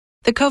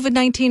The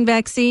COVID-19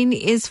 vaccine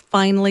is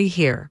finally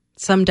here.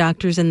 Some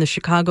doctors in the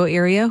Chicago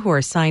area who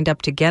are signed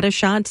up to get a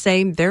shot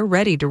say they're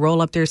ready to roll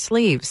up their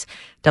sleeves.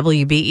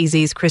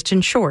 WBEZ's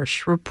Kristen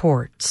Schorsch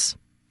reports.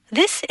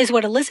 This is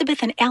what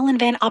Elizabeth and Alan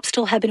Van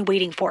Opstal have been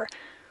waiting for.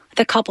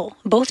 The couple,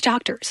 both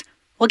doctors,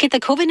 will get the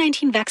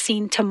COVID-19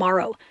 vaccine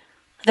tomorrow.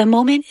 The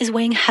moment is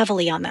weighing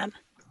heavily on them.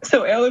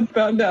 So Alan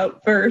found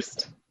out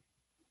first,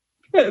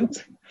 and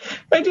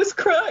I just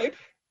cried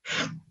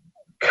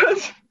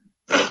because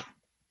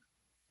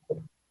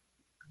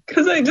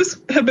I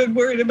just have been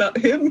worried about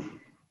him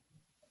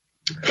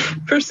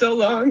for so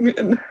long.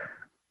 And,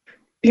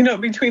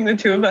 between the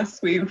two of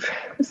us, we've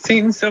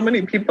seen so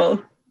many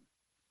people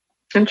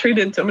and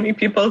treated so many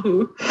people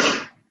who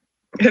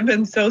have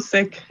been so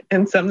sick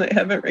and some that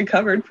haven't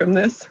recovered from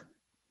this.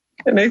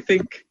 And I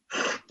think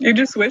you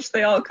just wish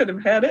they all could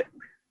have had it,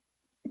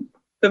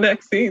 the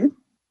vaccine.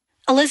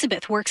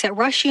 Elizabeth works at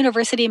Rush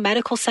University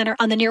Medical Center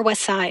on the Near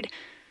West Side.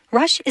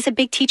 Rush is a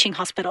big teaching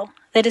hospital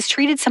that has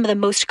treated some of the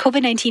most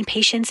COVID-19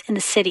 patients in the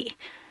city.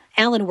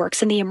 Alan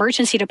works in the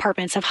emergency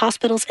departments of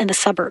hospitals in the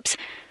suburbs.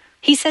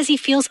 He says he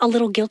feels a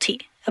little guilty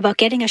about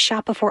getting a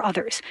shot before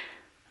others.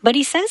 But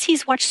he says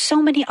he's watched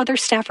so many other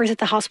staffers at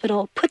the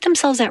hospital put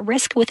themselves at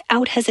risk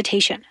without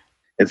hesitation.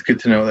 It's good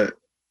to know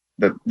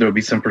that there will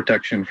be some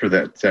protection for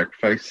that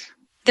sacrifice.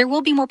 There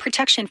will be more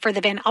protection for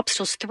the Van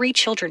Opstal's 3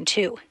 children,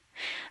 too.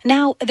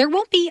 Now, there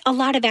won't be a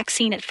lot of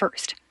vaccine at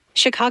first.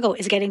 Chicago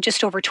is getting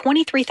just over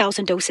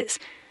 23,000 doses,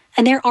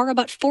 and there are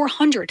about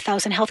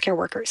 400,000 healthcare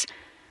workers.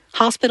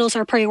 Hospitals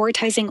are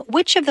prioritizing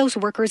which of those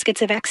workers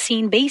gets a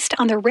vaccine based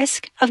on the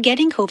risk of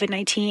getting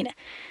COVID-19.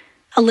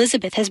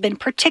 Elizabeth has been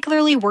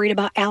particularly worried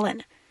about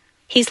Alan.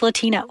 He's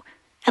Latino,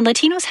 and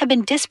Latinos have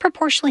been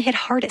disproportionately hit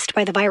hardest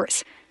by the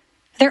virus.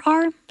 There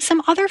are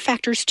some other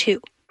factors,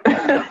 too.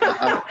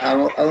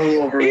 I'm a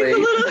little overweight.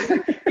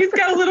 He's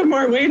got a little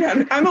more weight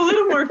on him. I'm a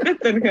little more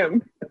fit than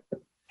him.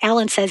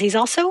 Alan says he's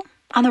also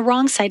on the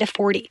wrong side of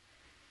 40.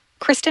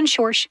 Kristen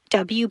Schorsch,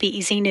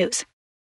 WBEZ News.